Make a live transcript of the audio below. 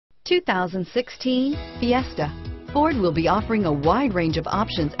2016 Fiesta. Ford will be offering a wide range of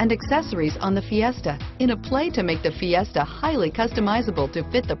options and accessories on the Fiesta in a play to make the Fiesta highly customizable to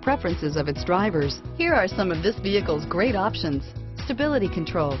fit the preferences of its drivers. Here are some of this vehicle's great options: stability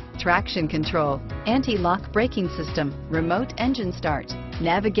control, traction control, anti-lock braking system, remote engine start,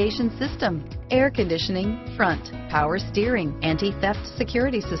 navigation system, air conditioning, front, power steering, anti-theft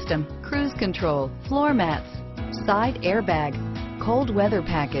security system, cruise control, floor mats, side airbag, cold weather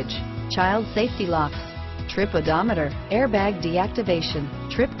package, child safety locks, trip odometer, airbag deactivation,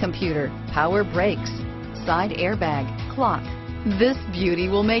 trip computer, power brakes, side airbag, clock. This beauty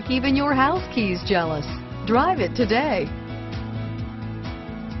will make even your house keys jealous. Drive it today.